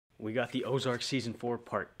we got the Ozark Season 4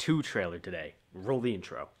 Part 2 trailer today. Roll the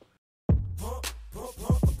intro.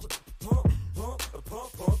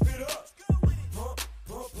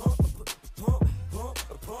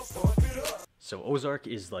 So Ozark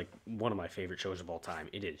is like one of my favorite shows of all time.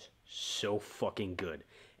 It is so fucking good.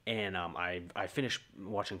 And I finished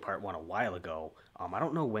watching Part 1 a while ago. I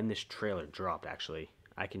don't know when this trailer dropped, actually.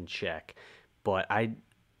 I can check. But I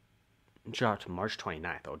dropped March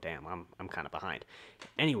 29th. Oh, damn, I'm kind of behind.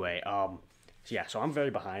 Anyway, so I'm very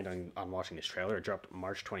behind on watching this trailer. It dropped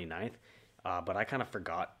March 29th, but I kind of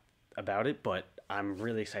forgot about it. But I'm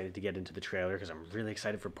really excited to get into the trailer because I'm really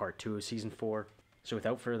excited for Part 2 of Season 4. So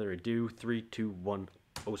without further ado, 3, 2, 1,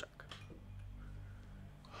 Ozark.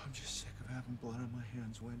 I'm just sick of having blood on my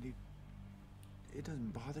hands, Wendy. It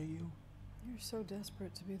doesn't bother you? You're so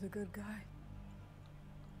desperate to be the good guy.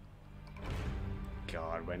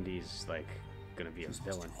 God, Wendy's like gonna be a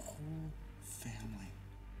villain. Lost her whole family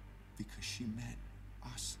because she met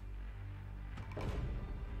us.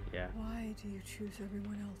 Yeah. Why do you choose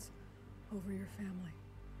everyone else over your family?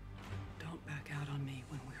 Don't back out on me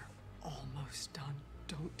when we're almost done.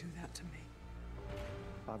 Don't do that to me.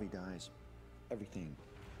 Bobby dies. Everything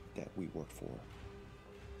that we work for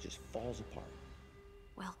just falls apart.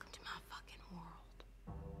 Welcome to my fucking world.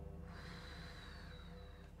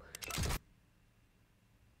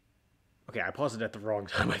 Okay, I paused it at the wrong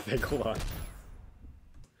time, I think. Hold on.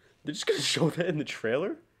 They're just gonna show that in the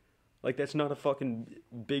trailer? Like, that's not a fucking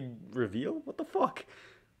big reveal? What the fuck?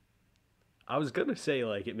 I was gonna say,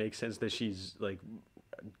 like, it makes sense that she's, like,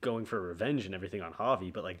 going for revenge and everything on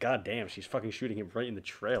Javi, but, like, goddamn, she's fucking shooting him right in the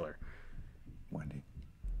trailer. Wendy,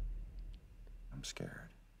 I'm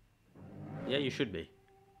scared. Yeah, you should be.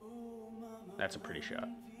 That's a pretty shot.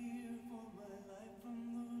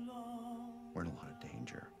 We're in a lot of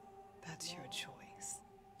danger. That's your choice.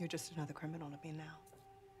 You're just another criminal to me now.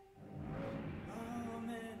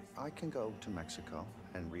 I can go to Mexico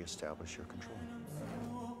and reestablish your control.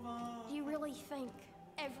 You really think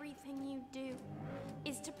everything you do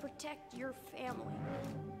is to protect your family?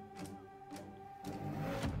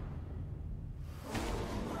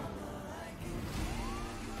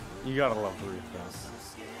 You gotta love Ruth, though.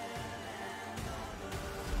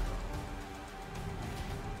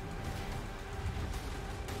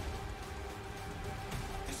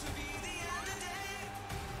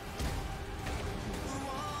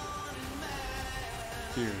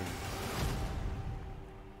 Dude.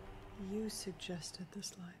 You suggested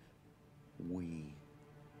this life. We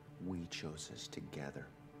chose this together.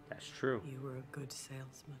 That's true. You were a good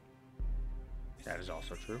salesman. That is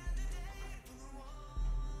also true.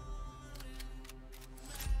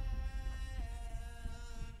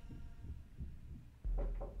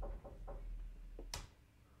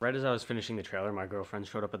 Right as I was finishing the trailer, my girlfriend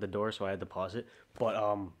showed up at the door, so I had to pause it.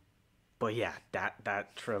 But yeah,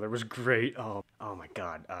 that trailer was great. Oh my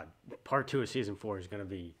god. Part 2 of Season 4 is gonna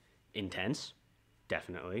be intense,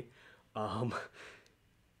 definitely. Yeah,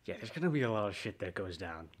 there's gonna be a lot of shit that goes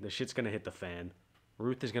down. The shit's gonna hit the fan.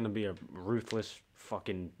 Ruth is gonna be a ruthless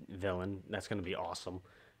fucking villain. That's gonna be awesome.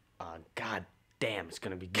 God damn, it's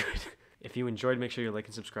gonna be good. If you enjoyed, make sure you like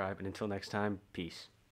and subscribe. And until next time, peace.